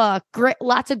 ooh, fuck,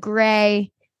 lots of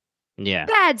gray. Yeah.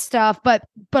 Bad stuff, but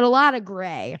a lot of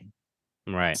gray.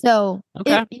 Right. So,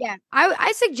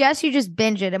 I suggest you just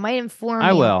binge it. It might inform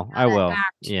I you will.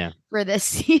 Yeah. For this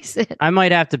season. I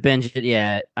might have to binge it.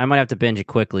 Yeah. I might have to binge it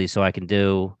quickly so I can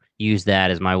use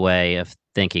that as my way of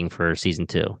thinking for season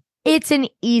 2. It's an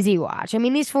easy watch. I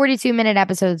mean, these 42-minute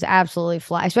episodes absolutely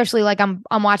fly. Especially like I'm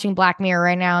watching Black Mirror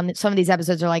right now, and some of these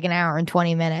episodes are like an hour and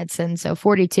 20 minutes, and so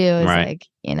 42 is like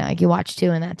you watch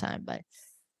 2 in that time. But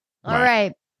all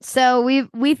right. So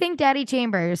we think Daddy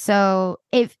Chambers. So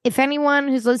if anyone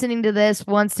who's listening to this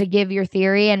wants to give your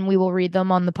theory, and we will read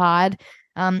them on the pod,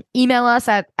 email us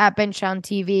at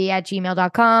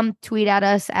benchtowntv@gmail.com, tweet at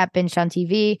us at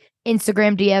benchtowntv,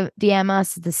 Instagram DM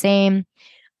us the same.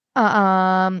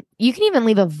 You can even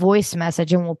leave a voice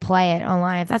message and we'll play it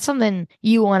online. If that's something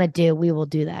you want to do, we will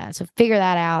do that. So figure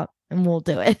that out and we'll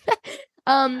do it.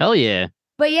 Hell yeah.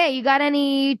 But yeah, you got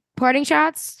any parting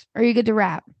shots? Or are you good to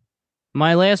wrap?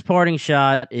 My last parting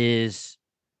shot is,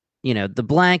 the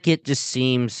blanket just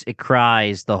seems, it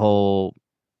cries the whole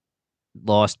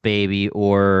lost baby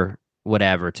or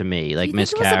whatever to me, like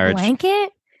miscarriage. It was a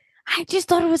blanket? I just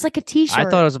thought it was like a t-shirt. I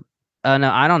thought it was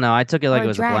no, I don't know. I took it like Or it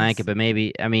was dress. a blanket, but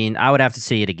maybe, I would have to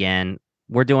see it again.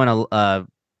 We're doing a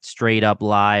straight up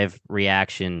live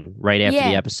reaction right after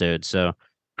the episode. So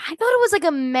I thought it was like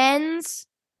a men's.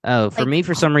 Oh, for me,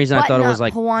 for some reason, I thought it was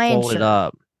like Hawaiian folded shirt.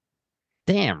 up.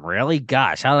 Damn, really?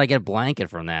 Gosh, how did I get a blanket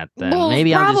from that then? Well,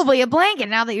 Maybe probably a blanket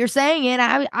now that you're saying it.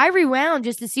 I rewound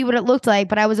just to see what it looked like,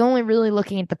 but I was only really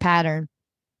looking at the pattern.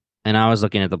 And I was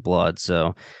looking at the blood,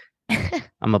 so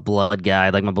I'm a blood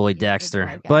guy, like my boy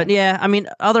Dexter. But yeah,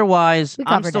 otherwise,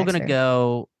 I'm still going to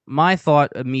go. My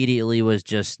thought immediately was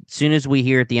just, as soon as we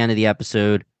hear at the end of the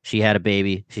episode, she had a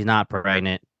baby, she's not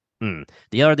pregnant.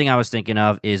 The other thing I was thinking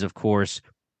of is, of course,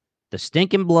 the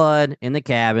stinking blood in the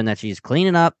cabin that she's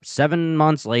cleaning up 7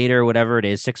 months later, whatever it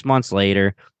is, 6 months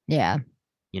later. Yeah.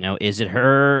 Is it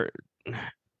her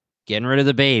getting rid of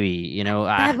the baby?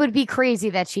 That would be crazy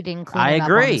that she didn't clean it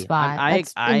agree. up on the spot.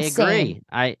 I agree.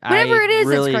 Whatever it is,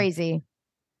 it's crazy.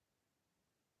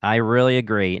 I really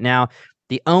agree. Now,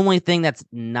 the only thing that's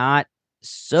not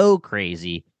so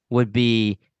crazy would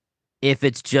be if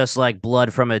it's just like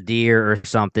blood from a deer or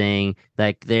something,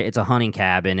 like it's a hunting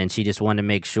cabin and she just wanted to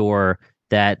make sure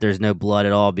that there's no blood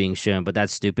at all being shown. But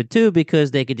that's stupid too, because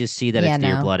they could just see that it's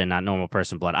deer blood and not normal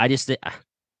person blood.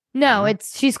 No,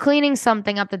 she's cleaning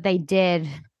something up that they did.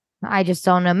 I just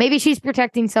don't know. Maybe she's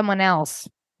protecting someone else.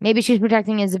 Maybe she's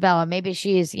protecting Isabella. Maybe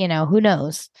she's, who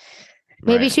knows?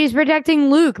 Maybe she's protecting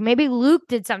Luke. Maybe Luke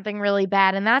did something really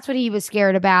bad and that's what he was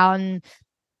scared about. And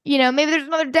maybe there's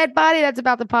another dead body that's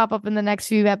about to pop up in the next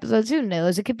few episodes. Who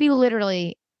knows? It could be quite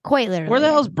literally. Where the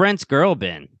hell's Brent's girl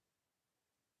been?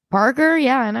 Parker?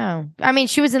 Yeah, I know.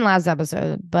 She was in last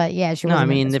episode, but yeah, she was.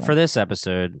 No, for this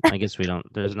episode, I guess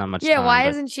there's not much time. Why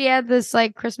isn't she at this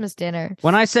Christmas dinner?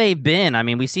 When I say been,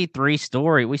 we see three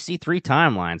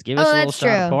timelines. Give us a little shot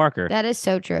of Parker. That is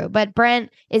so true. But Brent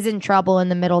is in trouble in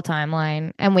the middle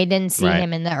timeline, and we didn't see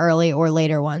him in the early or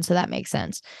later one, so that makes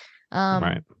sense.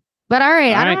 Right. But all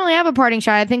right, I don't really have a parting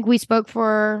shot. I think we spoke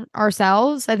for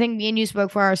ourselves. I think me and you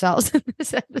spoke for ourselves.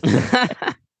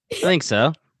 I think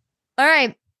so. All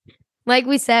right. Like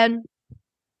we said,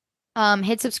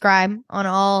 hit subscribe on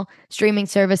all streaming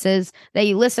services that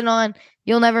you listen on.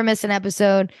 You'll never miss an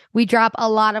episode. We drop a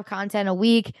lot of content a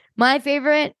week. My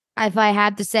favorite, if I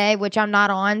had to say, which I'm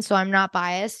not on, so I'm not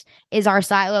biased, is our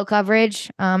Silo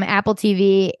coverage. Apple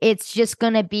TV. It's just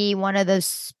going to be one of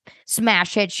those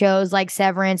smash hit shows like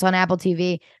Severance on Apple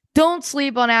TV. Don't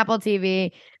sleep on Apple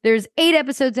TV. There's 8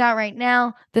 episodes out right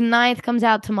now. The 9th comes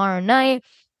out tomorrow night.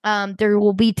 There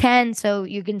will be 10, so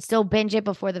you can still binge it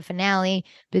before the finale.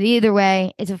 But either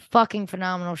way, it's a fucking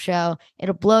phenomenal show.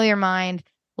 It'll blow your mind.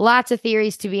 Lots of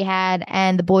theories to be had,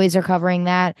 and the boys are covering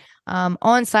that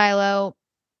on Silo.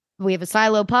 We have a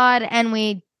Silo pod, and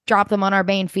we drop them on our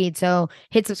main feed, so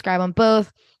hit subscribe on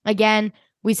both. Again,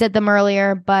 we said them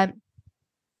earlier, but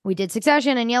we did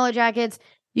Succession and Yellow Jackets.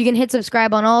 You can hit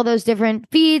subscribe on all those different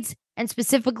feeds, and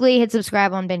specifically hit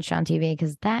subscribe on Bingetown TV,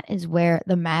 because that is where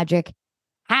the magic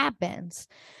happens.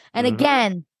 And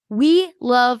again, we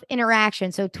love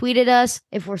interaction. So tweet at us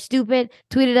if we're stupid.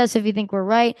 Tweet at us if you think we're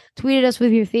right. Tweet at us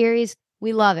with your theories.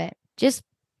 We love it. Just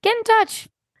get in touch.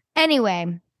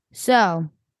 Anyway, so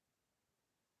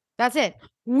that's it.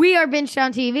 We are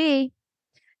Bingetown TV.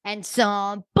 And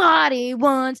somebody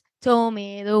once told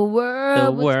me the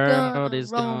world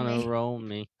is gonna roll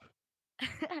me.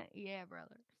 Yeah,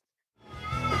 brother.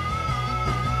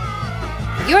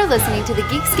 You're listening to the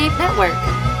Geekscape Network.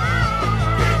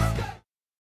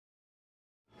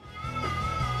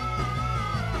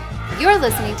 You're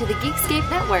listening to the Geekscape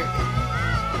Network.